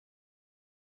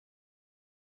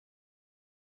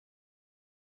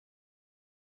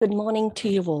Good morning to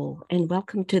you all, and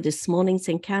welcome to this morning's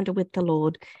Encounter with the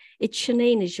Lord. It's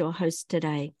Shanine as your host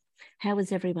today. How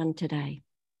is everyone today?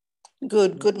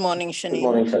 Good. Good morning, Shanine. Good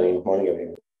morning, Shanine. Morning,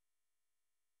 everyone.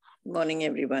 Morning,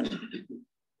 everyone.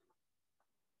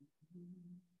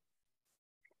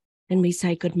 And we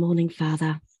say good morning,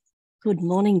 Father. Good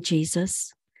morning,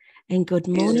 Jesus. And good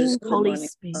morning, Jesus, good Holy morning,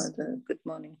 Spirit. Father. Good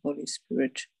morning, Holy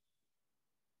Spirit.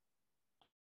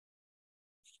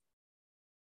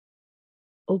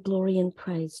 All glory and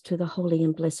praise to the Holy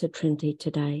and Blessed Trinity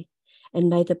today. And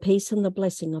may the peace and the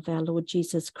blessing of our Lord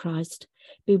Jesus Christ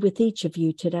be with each of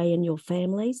you today and your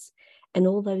families and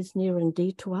all those near and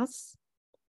dear to us,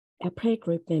 our prayer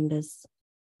group members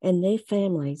and their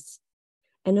families,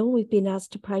 and all we've been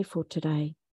asked to pray for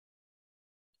today.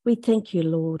 We thank you,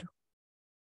 Lord,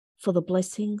 for the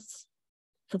blessings,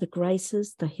 for the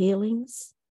graces, the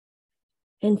healings,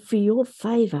 and for your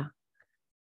favour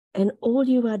and all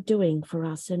you are doing for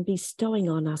us and bestowing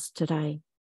on us today,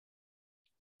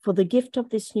 for the gift of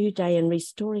this new day and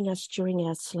restoring us during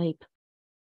our sleep.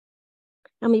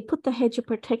 And we put the hedge of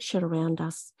protection around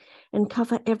us and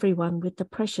cover everyone with the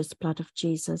precious blood of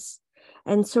Jesus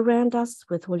and surround us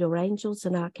with all your angels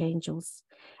and archangels.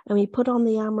 And we put on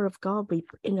the armour of God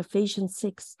in Ephesians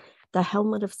 6, the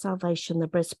helmet of salvation, the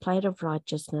breastplate of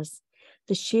righteousness,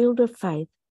 the shield of faith,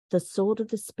 the sword of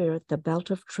the Spirit, the belt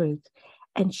of truth,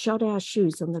 and shod our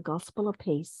shoes in the gospel of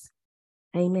peace.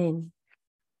 Amen.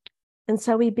 And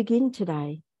so we begin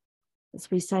today, as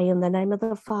we say, in the name of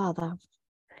the Father,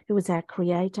 who is our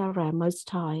Creator, our Most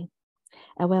High,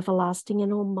 our everlasting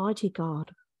and almighty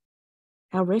God,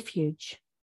 our refuge,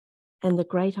 and the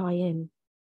great I Am,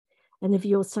 and of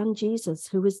your Son Jesus,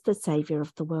 who is the Saviour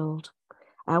of the world,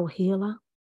 our healer,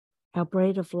 our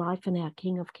bread of life, and our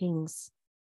King of kings,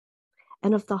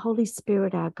 and of the Holy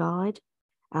Spirit, our guide,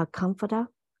 our comforter,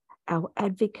 our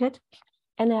advocate,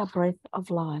 and our breath of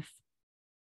life.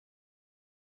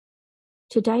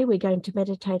 Today we're going to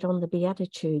meditate on the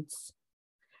Beatitudes,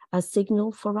 a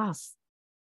signal for us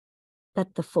that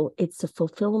it's a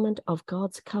fulfillment of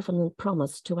God's covenant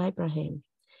promise to Abraham.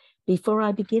 Before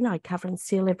I begin, I cover and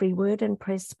seal every word and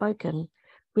prayer spoken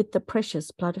with the precious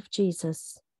blood of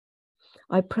Jesus.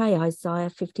 I pray Isaiah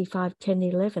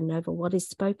 55:10-11 over what is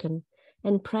spoken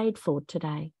and prayed for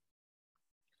today,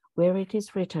 where it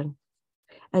is written,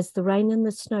 "As the rain and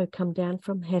the snow come down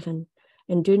from heaven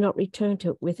and do not return to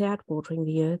it without watering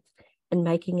the earth and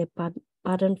making it bud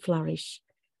and flourish,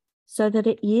 so that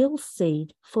it yields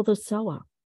seed for the sower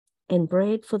and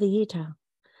bread for the eater,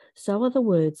 so are the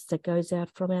words that goes out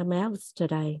from our mouths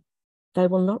today. They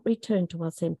will not return to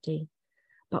us empty,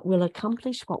 but will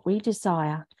accomplish what we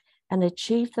desire and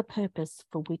achieve the purpose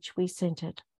for which we sent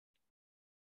it."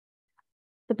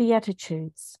 The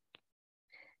Beatitudes.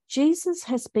 Jesus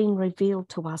has been revealed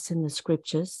to us in the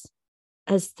scriptures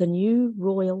as the new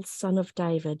royal Son of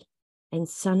David and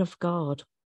Son of God.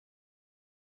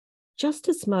 Just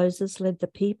as Moses led the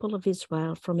people of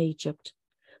Israel from Egypt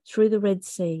through the Red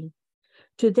Sea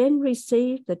to then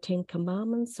receive the 10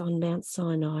 Commandments on Mount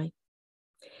Sinai,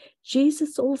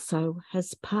 Jesus also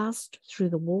has passed through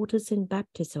the waters in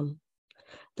baptism,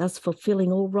 thus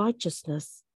fulfilling all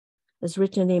righteousness, as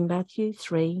written in Matthew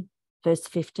 3, verse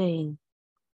 15.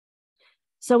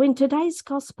 So in today's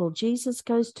gospel, Jesus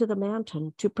goes to the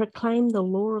mountain to proclaim the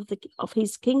law of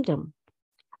his kingdom,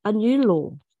 a new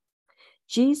law.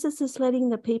 Jesus is letting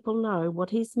the people know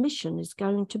what his mission is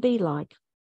going to be like.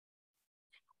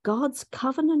 God's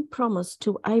covenant promise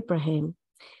to Abraham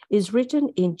is written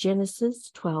in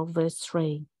Genesis 12, verse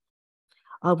 3.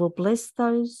 "I will bless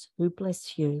those who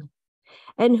bless you,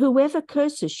 and whoever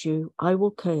curses you, I will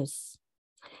curse.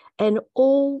 And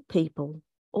all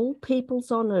peoples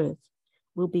on earth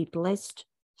will be blessed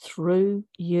through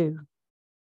you."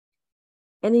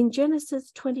 And in Genesis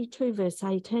 22, verse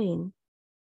 18,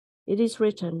 it is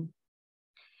written,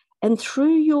 "And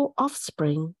through your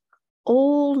offspring,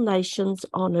 all nations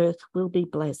on earth will be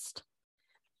blessed,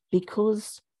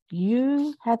 because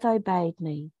you have obeyed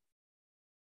me."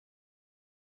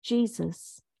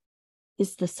 Jesus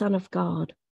is the Son of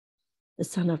God, the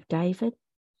Son of David,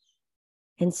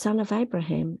 and Son of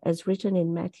Abraham, as written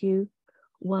in Matthew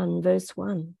 1, verse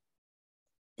 1.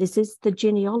 This is the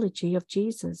genealogy of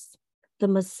Jesus, the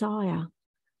Messiah,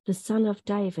 the Son of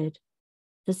David,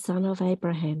 the Son of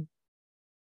Abraham.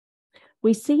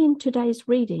 We see in today's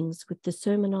readings with the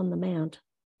Sermon on the Mount,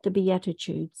 the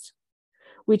Beatitudes,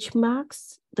 which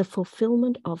marks the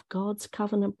fulfillment of God's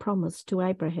covenant promise to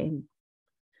Abraham.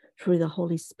 Through the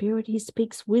Holy Spirit, he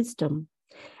speaks wisdom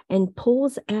and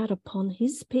pours out upon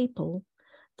his people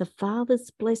the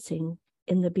Father's blessing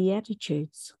in the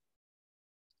Beatitudes.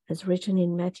 as written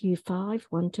in Matthew 5,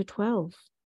 1-12.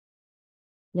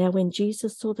 Now when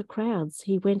Jesus saw the crowds,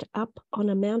 he went up on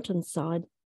a mountainside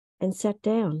and sat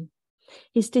down.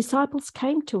 His disciples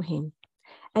came to him,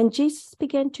 and Jesus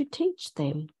began to teach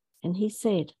them, and he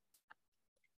said,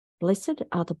 "Blessed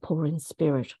are the poor in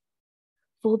spirit,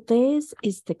 for theirs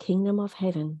is the kingdom of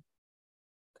heaven.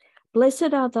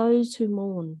 Blessed are those who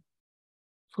mourn,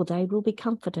 for they will be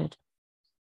comforted.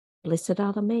 Blessed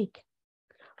are the meek,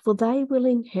 for they will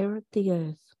inherit the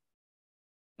earth.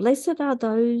 Blessed are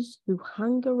those who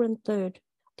hunger and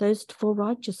thirst for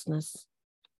righteousness,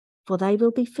 for they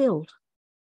will be filled.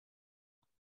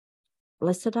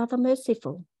 Blessed are the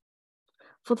merciful,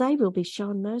 for they will be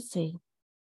shown mercy.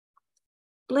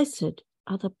 Blessed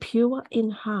are the pure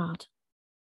in heart,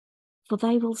 for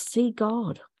they will see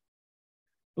God.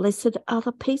 Blessed are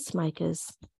the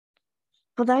peacemakers,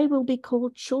 for they will be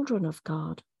called children of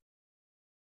God.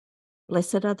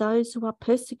 Blessed are those who are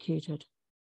persecuted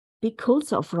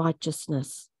because of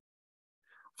righteousness,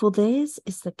 for theirs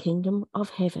is the kingdom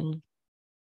of heaven.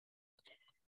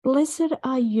 Blessed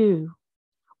are you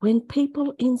when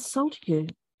people insult you,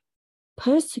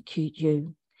 persecute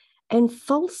you, and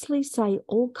falsely say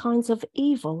all kinds of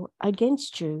evil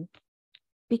against you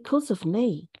because of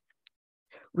me.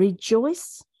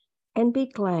 Rejoice and be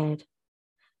glad,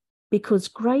 because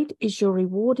great is your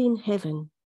reward in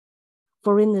heaven.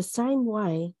 For in the same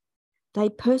way they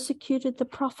persecuted the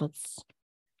prophets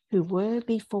who were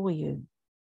before you."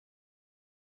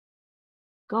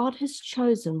 God has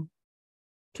chosen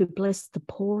to bless the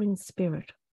poor in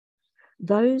spirit,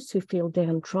 those who feel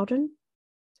downtrodden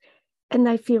and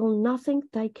they feel nothing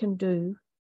they can do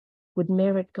would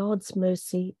merit God's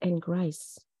mercy and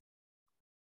grace.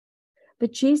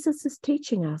 But Jesus is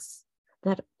teaching us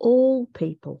that all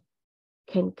people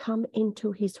can come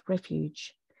into his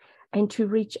refuge and to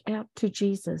reach out to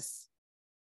Jesus.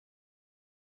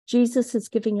 Jesus is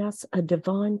giving us a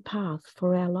divine path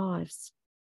for our lives.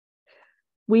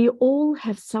 We all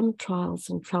have some trials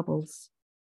and troubles,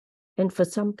 and for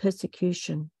some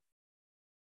persecution.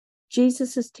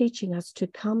 Jesus is teaching us to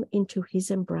come into his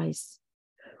embrace,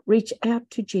 reach out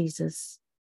to Jesus,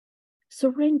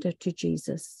 surrender to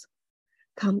Jesus,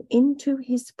 come into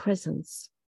his presence,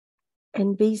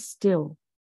 and be still,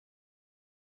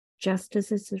 just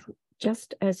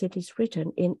as it is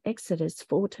written in Exodus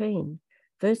 14,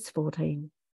 verse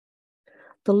 14.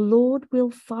 The Lord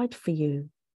will fight for you.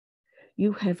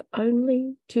 You have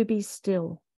only to be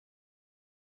still.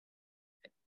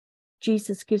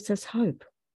 Jesus gives us hope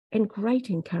and great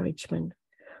encouragement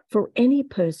for any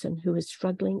person who is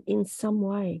struggling in some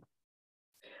way,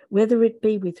 whether it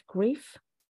be with grief,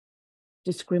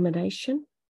 discrimination,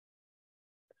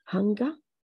 hunger,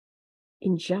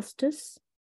 injustice,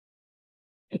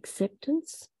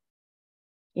 acceptance,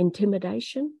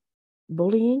 intimidation,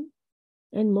 bullying,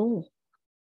 and more.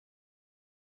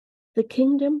 The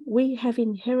kingdom we have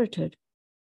inherited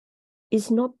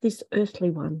is not this earthly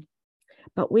one,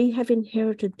 but we have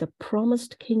inherited the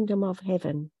promised kingdom of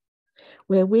heaven,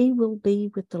 where we will be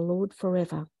with the Lord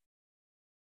forever.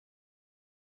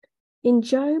 In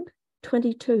Job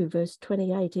 22, verse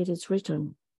 28, it is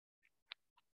written,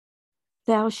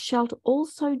 "Thou shalt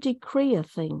also decree a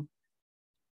thing,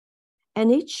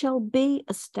 and it shall be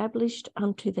established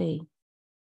unto thee,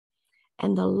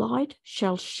 and the light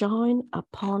shall shine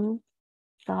upon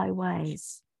thy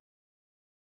ways."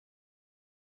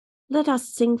 Let us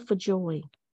sing for joy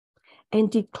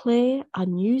and declare a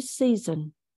new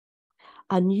season,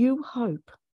 a new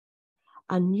hope,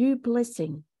 a new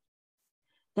blessing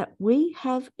that we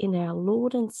have in our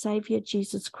Lord and Saviour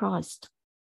Jesus Christ.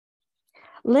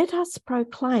 Let us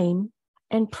proclaim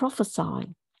and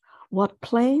prophesy what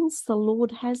plans the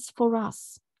Lord has for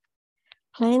us,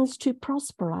 plans to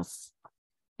prosper us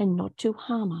and not to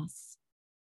harm us.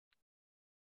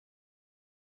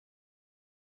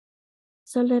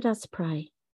 So let us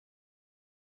pray.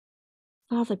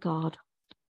 Father God,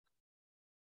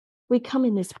 we come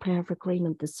in this prayer of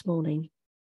agreement this morning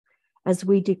as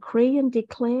we decree and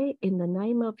declare in the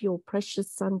name of your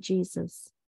precious Son,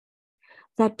 Jesus,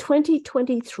 that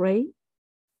 2023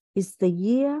 is the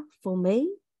year for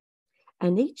me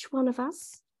and each one of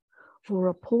us for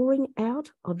a pouring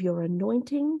out of your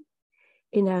anointing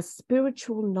in our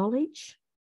spiritual knowledge,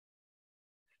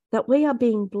 that we are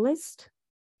being blessed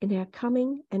in our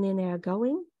coming and in our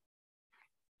going,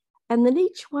 and that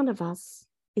each one of us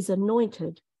is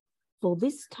anointed for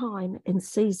this time and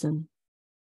season.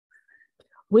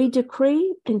 We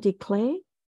decree and declare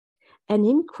an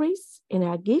increase in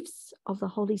our gifts of the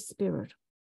Holy Spirit,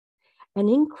 an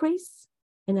increase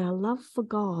in our love for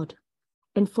God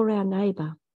and for our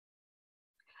neighbour,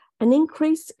 an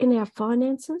increase in our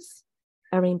finances,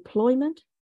 our employment,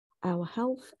 our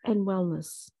health and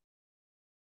wellness,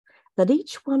 that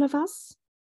each one of us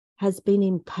has been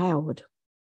empowered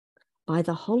by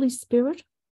the Holy Spirit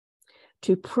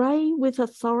to pray with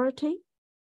authority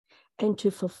and to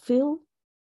fulfill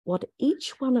what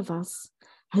each one of us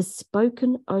has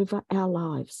spoken over our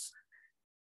lives.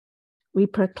 We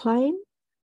proclaim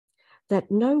that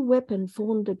no weapon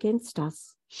formed against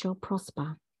us shall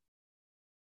prosper.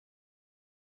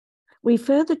 We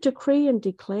further decree and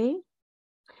declare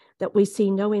that we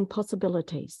see no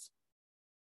impossibilities.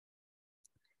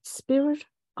 Spirit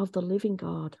of the living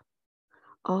God,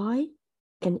 I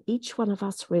and each one of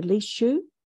us release you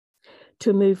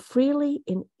to move freely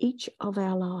in each of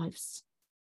our lives,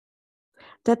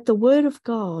 that the word of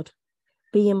God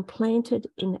be implanted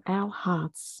in our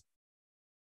hearts.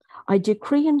 I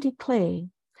decree and declare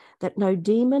that no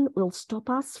demon will stop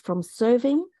us from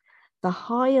serving the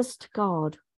highest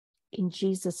God in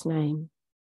Jesus' name.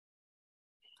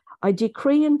 I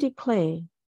decree and declare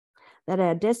that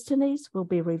our destinies will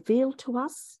be revealed to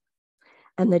us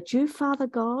and that you, Father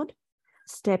God,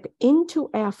 step into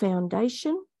our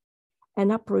foundation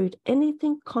and uproot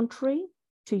anything contrary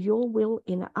to your will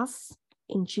in us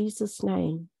in Jesus'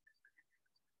 name.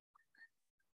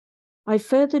 I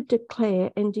further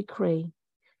declare and decree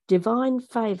divine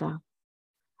favor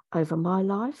over my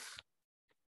life,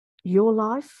 your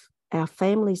life, our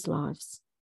families' lives,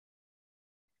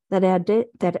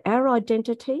 that our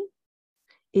identity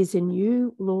is in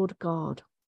you, Lord God.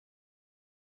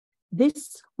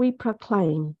 This we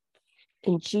proclaim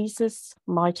in Jesus'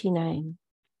 mighty name.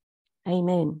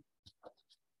 Amen.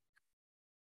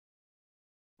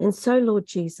 And so, Lord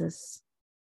Jesus,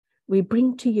 we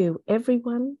bring to you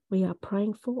everyone we are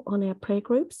praying for on our prayer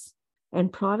groups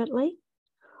and privately,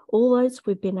 all those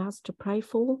we've been asked to pray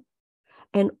for,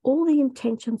 and all the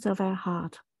intentions of our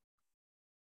heart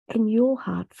and your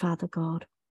heart, Father God.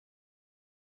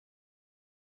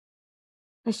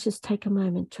 Let's just take a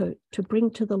moment to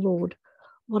bring to the Lord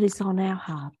what is on our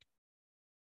heart.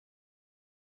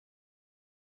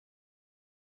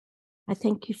 I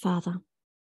thank you, Father,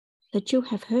 that you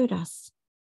have heard us,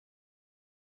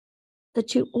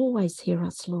 that you always hear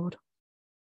us, Lord.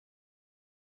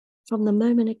 From the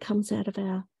moment it comes out of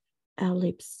our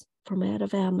lips, from out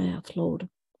of our mouth, Lord,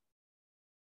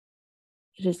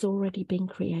 it has already been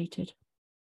created.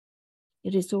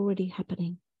 It is already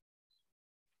happening.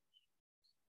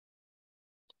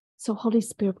 So, Holy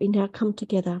Spirit, we now come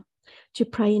together to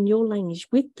pray in your language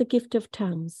with the gift of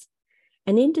tongues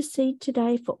and intercede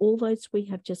today for all those we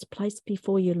have just placed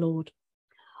before you, Lord.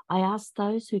 I ask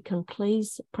those who can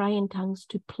please pray in tongues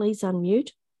to please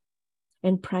unmute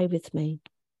and pray with me.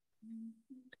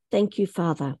 Thank you,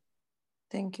 Father.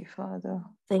 Thank you, Father.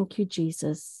 Thank you,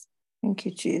 Jesus. Thank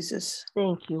you, Jesus.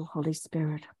 Thank you, Holy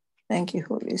Spirit. Thank you,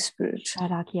 Holy Spirit.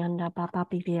 Sharakianda Baba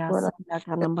Bibia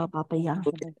Sarakana Baba Bia.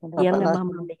 Yanda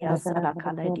Mama Bia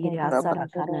Sarakana Diria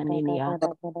Sarakana Ninia.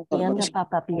 Yanda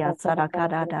Papa Bia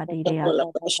Sarakada Diria.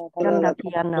 Yanda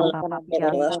Kiana Baba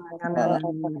Bia Sarakana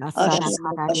Ninia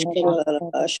Sarakada Diria.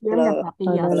 Yanda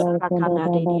Papia Sarakana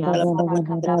Diria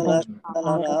Sarakada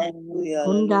Papa.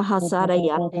 Kunda Hasara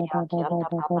Yandia Kianda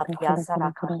Papa Bia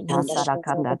Sarakana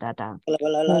Sarakanda Dada.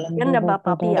 Yanda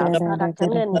Papa Bia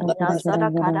Sarakana Ninia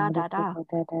Sarakada Dada.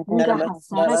 Nga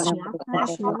hasara kiasara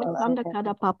kiasanda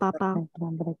kada papa.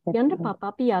 Yanda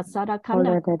papa pia sara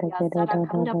kanda pia sara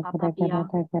kanda papa pia.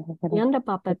 Yanda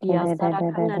papa pia sara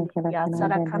kanda pia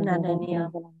sara kanda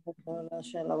nania.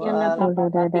 Yanda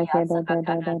papa pia sara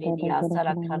kanda dia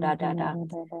sara kanda dada.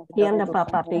 Yanda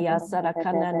papa pia sara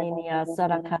kanda nania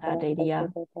sara kanda dia.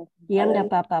 Yanda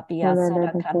papa pia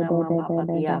sara kanda mama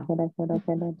pia.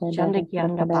 Shanda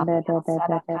yanda papa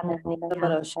sara kanda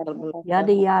nania.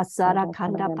 Yadiya sara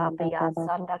kanda papaya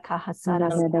sanda kahasara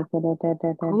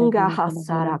kunga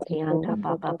hasara kianda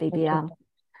papa bibia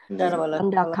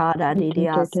anda kada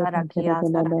didia sara kia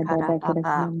sara kada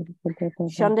papa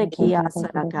shanda kia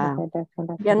sara ka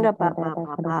yanda papa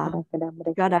papa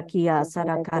gada kia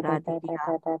sara kada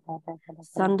didia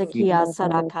sanda kia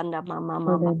sara kanda mama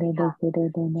mama bia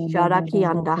shara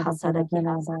kianda hasara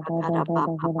kia sara kada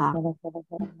papa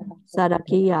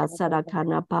Sarakia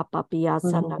Sarakana Papa Pia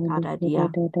Sandakada Dia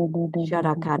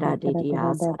Sharakada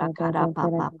Didia Sarakada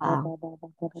Papa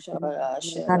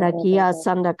Sarakia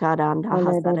Sandakada and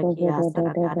Hasara Sarakia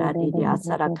Sarakara Didia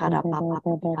Sarakara Papa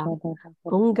Pia.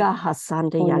 Kunga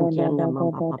Hasande Yankiana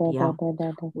Mamba Papia.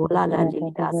 Ula la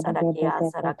Lida Sarakia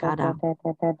Sarakara.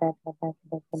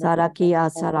 Sarakia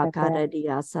Sarakara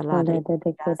Dia Salade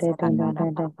Dia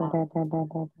Sarakara Papa.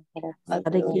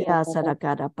 Sarakia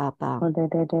Sarakara Papa.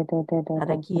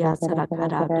 Sarakia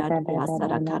Sarakara Dadia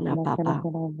Sarakana Papa.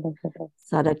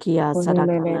 Sarakia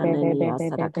Sarakana Nania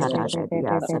Sarakara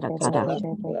Dadia Sarakara.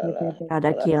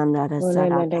 Sarakiana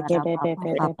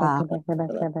Sarakara Papa.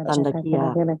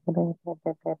 Sandakia.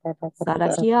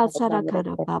 Sarakia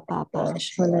Sarakara Papa.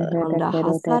 Onda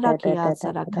Hasarakia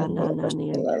Sarakana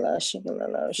Nania.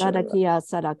 Sarakia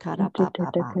Sarakara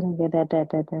Papa.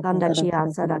 Sandakia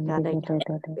Sarakara.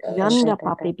 Yanda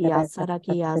Papia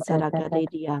Sarakia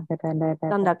Sarakadia.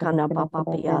 Sandakana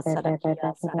Papia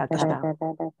Sarakia Sarakara.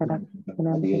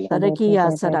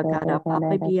 Sarakia Sarakara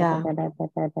Papia.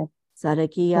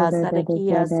 Sarakia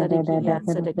Sarakia Sarakia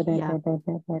Sarakia.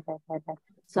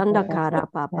 Sandakara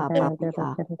Papa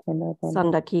Papia.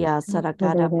 Sandakia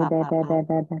Sarakara Papa.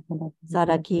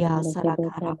 Sarakia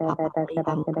Sarakara Papa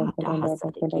Yankata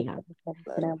Sarakia.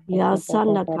 Ya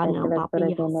Sandakana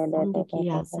Papia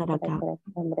Sandakia Saraka.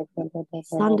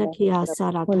 Sandakia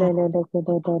Sarakara.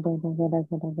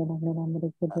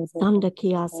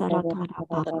 Sandakia Sarakara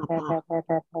Papa.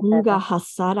 Unga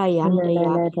Hasara Yanda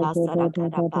Yakia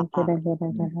Sarakara Papa.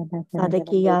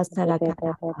 Sadakia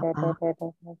Sarakara Papa.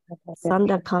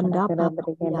 Sandakanda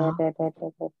Papa.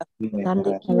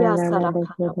 Sandakia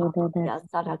Sarakana Papa.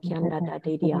 Sarakianda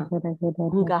Dadia.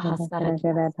 Unga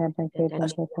Hasarakia.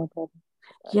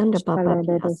 Yanda Papa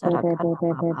Sarakana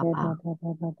Papa.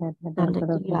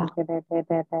 Sandakia.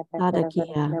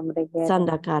 Sadakia.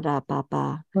 Sandakara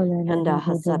Papa. Yanda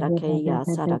Hasarakia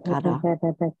Sarakara.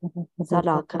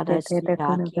 Sarakara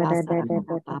Shira Kia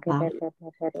Sarakara Papa.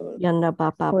 Yanda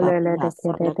Papa Papia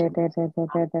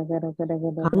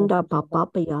Kanda Papa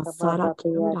Pia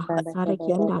Sarakianda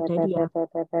Hasarakianda Tedia.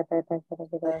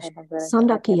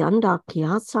 Sandakianda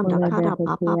Kia Sandakara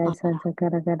Papa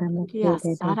Kia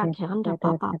Sarakianda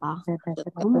Papa.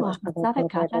 Kumba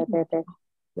Sarakara.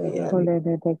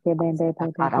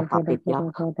 Sakara Papia,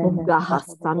 Unga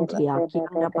Hasantia,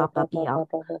 Kianda Papia,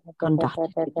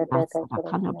 conducted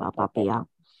Sarakana Papia.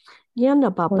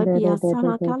 Yanda Papia,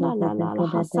 Sanakala la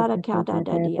Hasarakada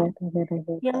Dadia.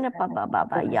 Yanda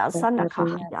Papa, Yasanaka,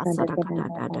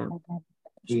 Yasarakada.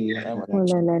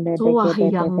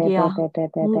 Suahiyangia,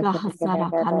 Unga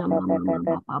Hasarakana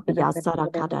Mama Papia,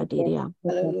 Sarakada Didia.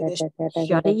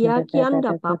 Sharia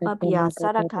Kianda Papia,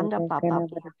 Sarakanda Papa.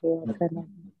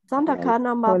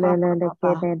 Sandakana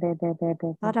Baba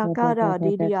Sarakara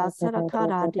Didia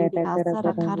Sarakara Didia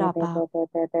Sarakara Pa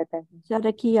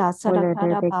Sarakia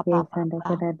Sarakara Papa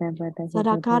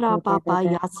Sarakara Papa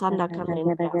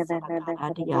Yasandakana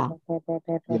Sarakara Dia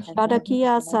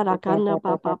Sarakia Sarakana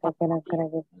Papa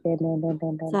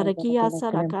Sarakia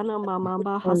Sarakana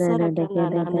Mama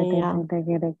Hasarakana Nanaya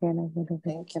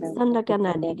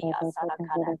Sandakana Didia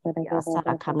Sarakara Didia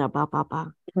Sarakana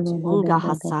Papa Unga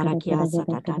Hasarakia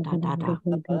Sarakada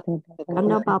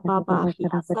Kanda Papa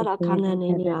Sarakana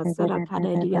Nenia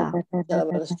Sarakada Dia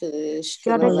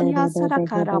Sharakia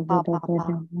Sarakara Papa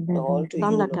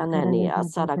Sandakana Nia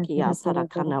Sarakia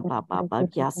Sarakana Papa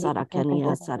Bakya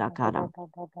Sarakania Sarakara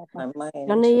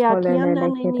Yanaya Kianda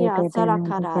Nenia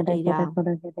Sarakara Dia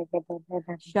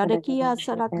Sharakia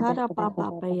Sarakara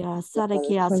Papa Paya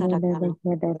Sarakia Sarakana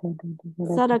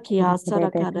Sarakia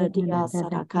Sarakara Dia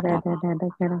Sarakara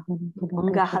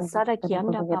Unga Hasara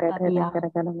Kianda Papa Pia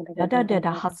Dada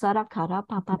Dada Hasara Kara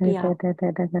Papa Pia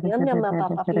Yanda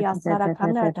Papa Pia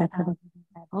Sarakana Dada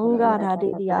Unga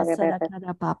Radia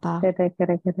Sarakara Papa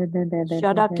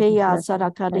Shadakia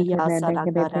Sarakaria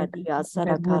Sarakara Dia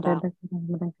Sarakara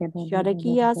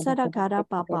Shadakia Sarakara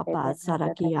Papa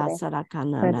Sarakia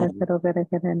Sarakana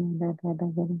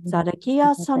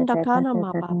Sarakia Sandakana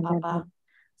Mapa Papa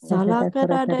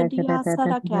Salakara Dia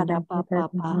Sarakara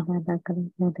Papa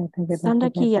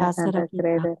Sandakia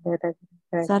Sarakita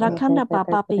Sarakana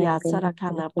Papa Pia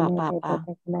Sarakana Papa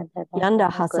Yanda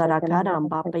Hasarakana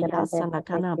Papa Ya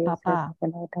Sanakana Papa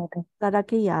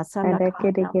Sarakia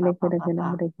Sanakana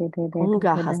Papa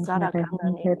Unga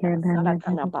Hasarakana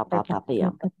Sarakana Papa Papa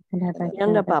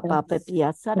Yanda Papa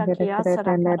Pia Sarakia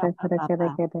Sarakana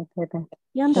Papa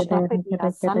Yanda Papa Pia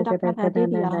Sandakana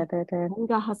Didia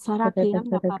Unga Hasaraki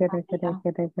Yanda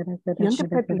Yanda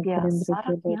Pepia,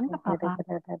 Sara Kianda Papa.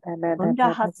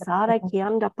 Onda Hasara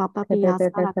Kianda Papa Pia,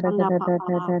 Sara Kanda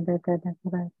Papa.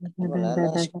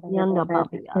 Yanda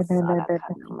Babia, Sara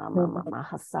Kanda Mama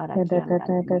Hasara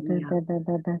Kianda.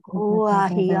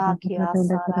 Uahia Kia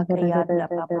Sara Kianda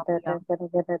Papa Pia.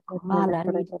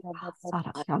 Malari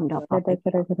Sara Kanda Papa.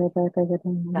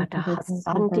 Dada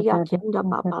Hasantia Kianda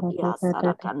Papa Pia,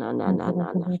 Sara Kana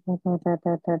Nana.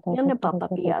 Yanda Papa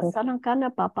Pia, Sara Kana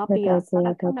Papa Pia,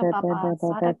 Sara Kana Papa,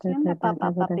 Sara Kianda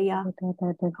Papa Pia.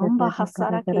 Humba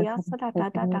Hasara Kia Sara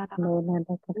Dada.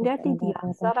 Ndeti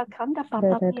dia Sara Kanda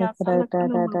Papa Pia, Sara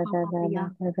Kana Papa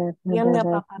Pia. Yanda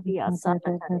Papa Pia, Sara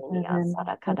Kania,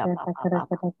 Sara Kada Papa.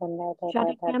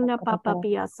 Shara Kanda Papa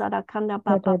Pia, Sara Kanda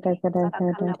Papa Pia, Sara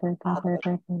Kanda Papa.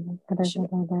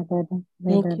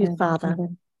 Thank you, Father.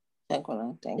 Thank you,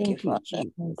 Thank you, Father.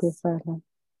 Jesus. Thank you, Father.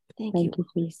 Thank Thank you,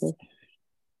 you, Jesus.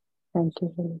 Thank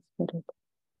you, Holy Spirit.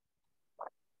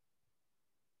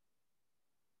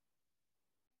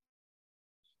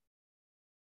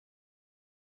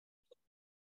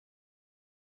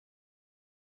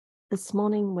 This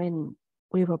morning when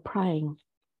we were praying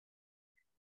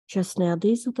just now,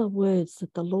 these are the words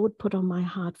that the Lord put on my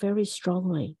heart very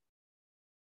strongly.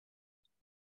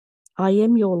 I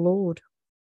am your Lord.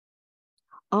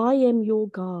 I am your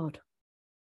God.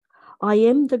 I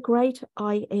am the great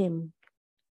I am.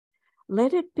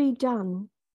 Let it be done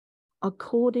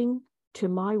according to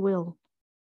my will.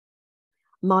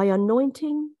 My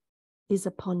anointing is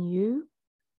upon you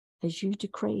as you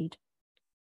decreed.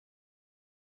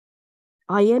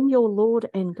 I am your Lord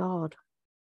and God.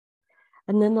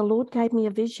 And then the Lord gave me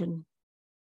a vision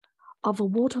of a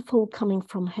waterfall coming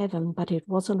from heaven, but it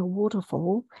wasn't a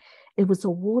waterfall. It was a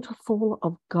waterfall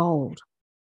of gold.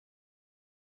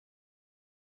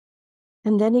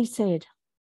 And then he said,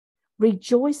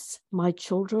 rejoice, my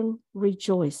children,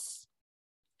 rejoice.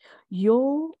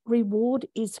 Your reward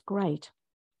is great.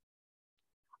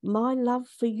 My love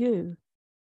for you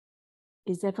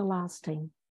is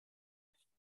everlasting.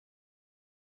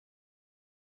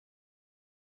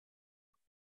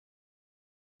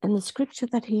 And the scripture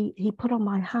that he put on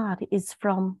my heart is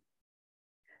from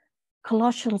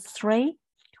Colossians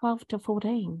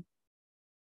 3:12-14.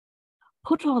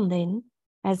 Put on then,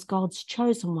 as God's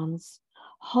chosen ones,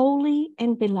 holy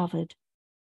and beloved,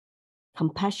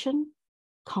 compassion,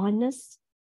 kindness,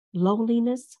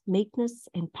 lowliness, meekness,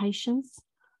 and patience,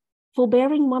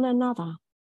 forbearing one another.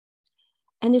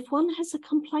 And if one has a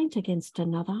complaint against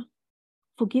another,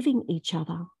 forgiving each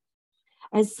other.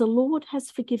 As the Lord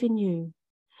has forgiven you,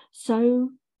 so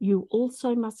you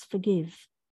also must forgive.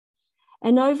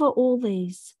 And over all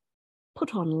these,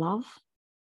 put on love,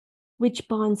 which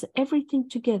binds everything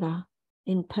together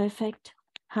in perfect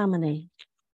harmony.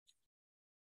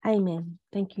 Amen.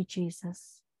 Thank you,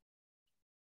 Jesus.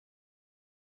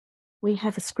 We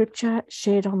have a scripture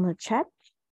shared on the chat,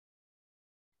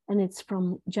 and it's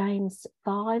from James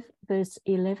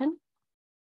 5:11.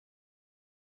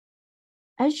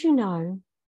 As you know,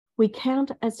 we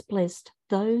count as blessed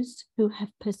those who have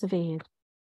persevered.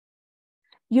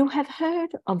 You have heard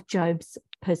of Job's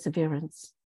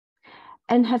perseverance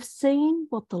and have seen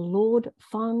what the Lord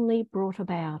finally brought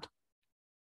about.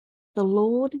 The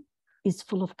Lord is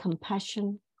full of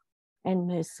compassion and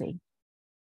mercy.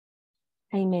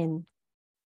 Amen.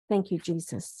 Thank you,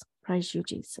 Jesus. Praise you,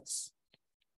 Jesus.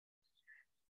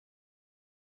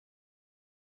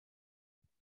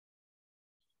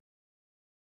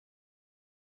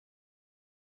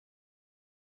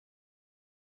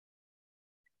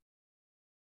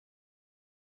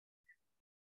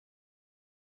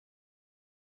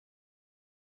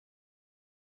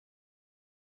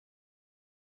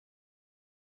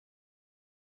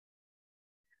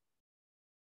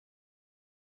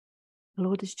 The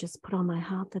Lord has just put on my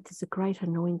heart that there's a great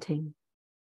anointing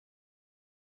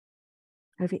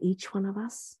over each one of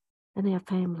us and our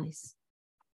families.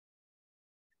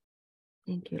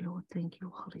 Thank you, Lord. Thank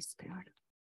you, Holy Spirit.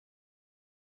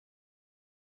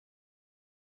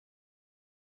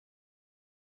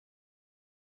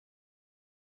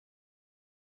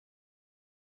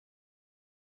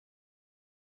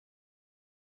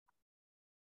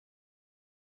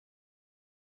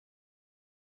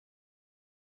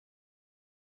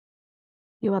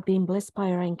 You are being blessed by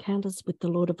our encounters with the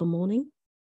Lord of the morning,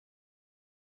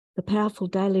 the powerful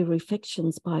daily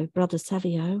reflections by Brother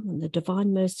Savio and the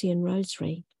Divine Mercy and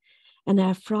Rosary, and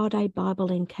our Friday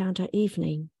Bible encounter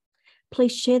evening.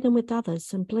 Please share them with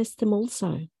others and bless them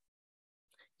also.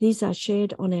 These are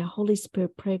shared on our Holy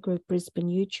Spirit Prayer Group Brisbane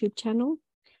YouTube channel,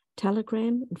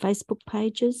 Telegram and Facebook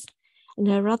pages, and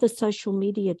our other social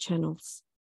media channels.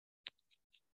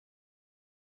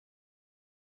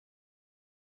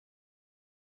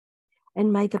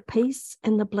 And may the peace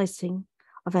and the blessing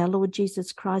of our Lord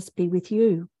Jesus Christ be with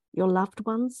you, your loved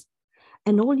ones,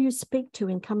 and all you speak to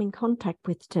and come in contact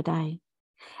with today.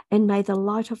 And may the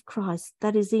light of Christ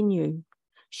that is in you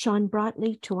shine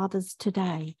brightly to others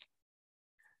today.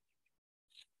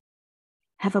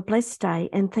 Have a blessed day,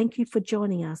 and thank you for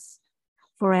joining us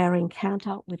for our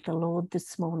encounter with the Lord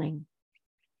this morning.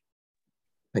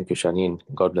 Thank you, Shanine.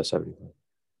 God bless everyone.